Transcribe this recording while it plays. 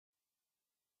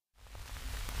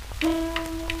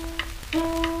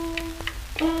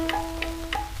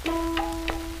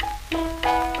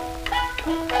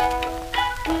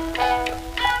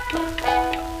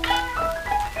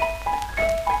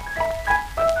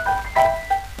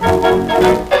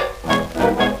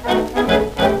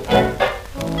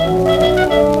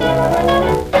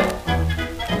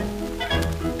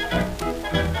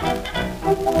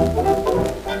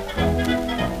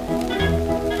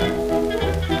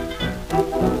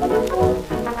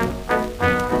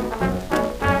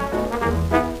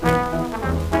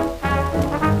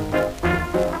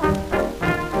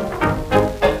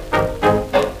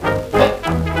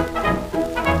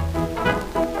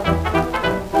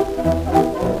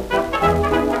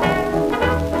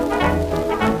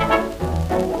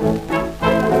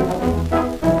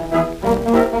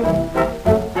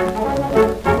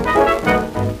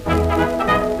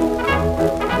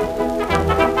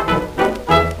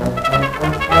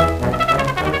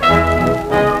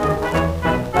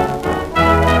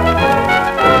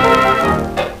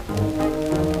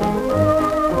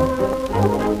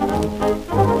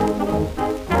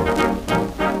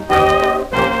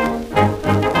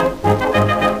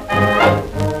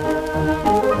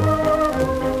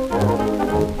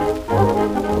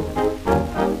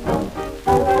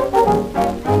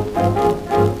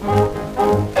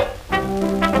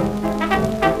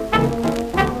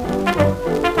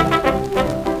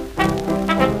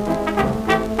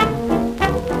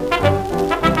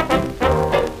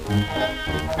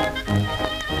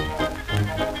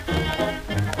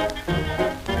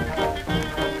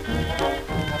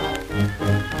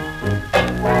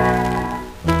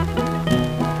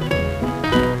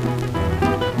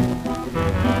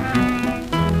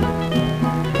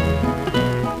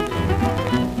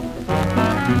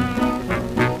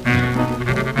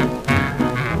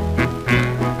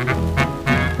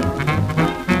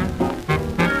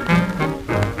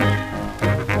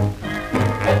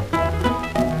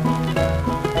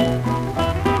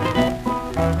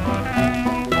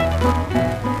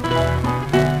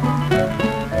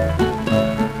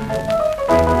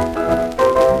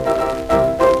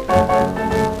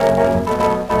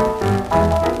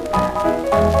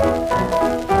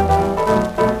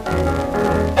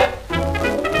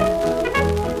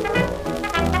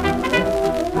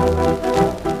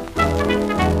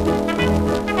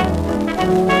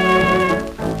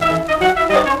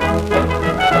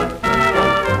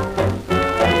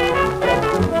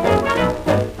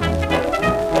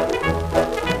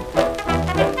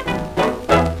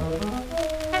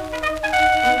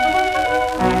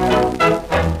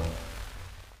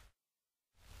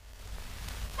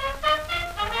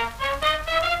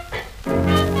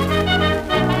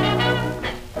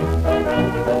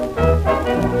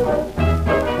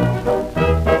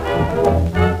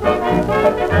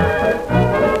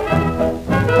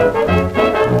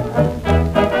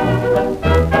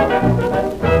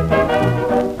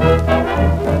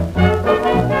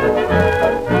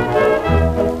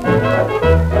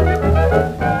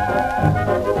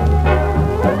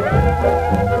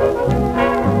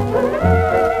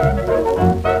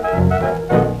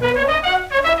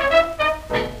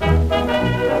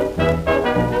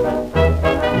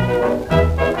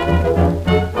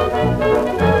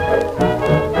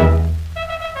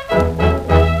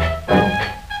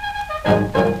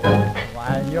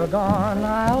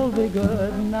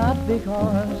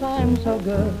because I'm so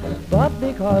good, but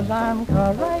because I'm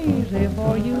Ka-Razy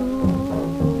for you.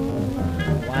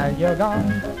 While you're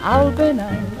gone, I'll be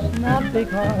nice, not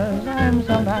because I'm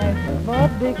so nice, but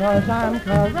because I'm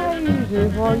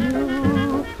Ka-Razy for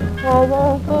you. Oh,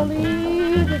 won't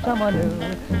believe that someone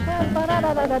new.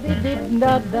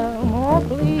 Oh,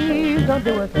 please don't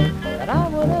do a thing that I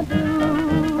wouldn't do.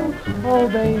 Oh,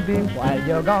 baby, while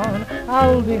you're gone,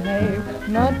 I'll behave,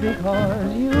 not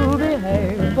because you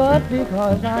behave, but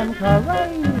because I'm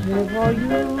Ka-Razy for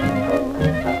you.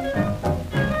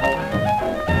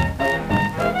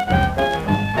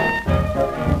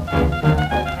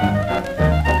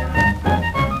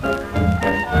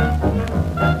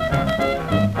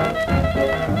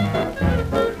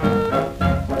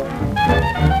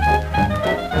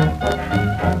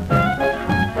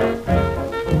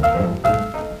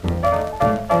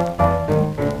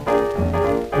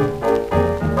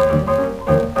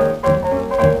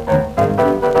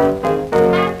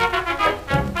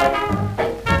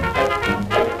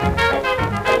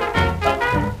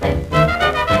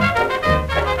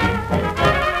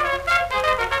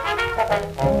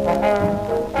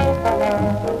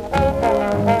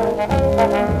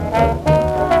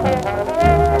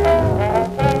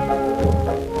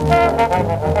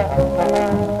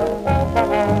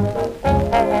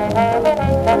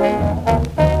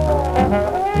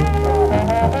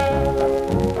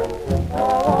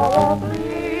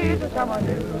 someone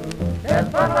new. There's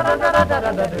fun,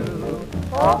 da-da-da-da-da-da-do.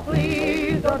 Oh,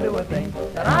 please don't do a thing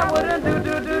that I wouldn't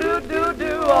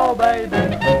do, oh,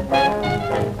 baby.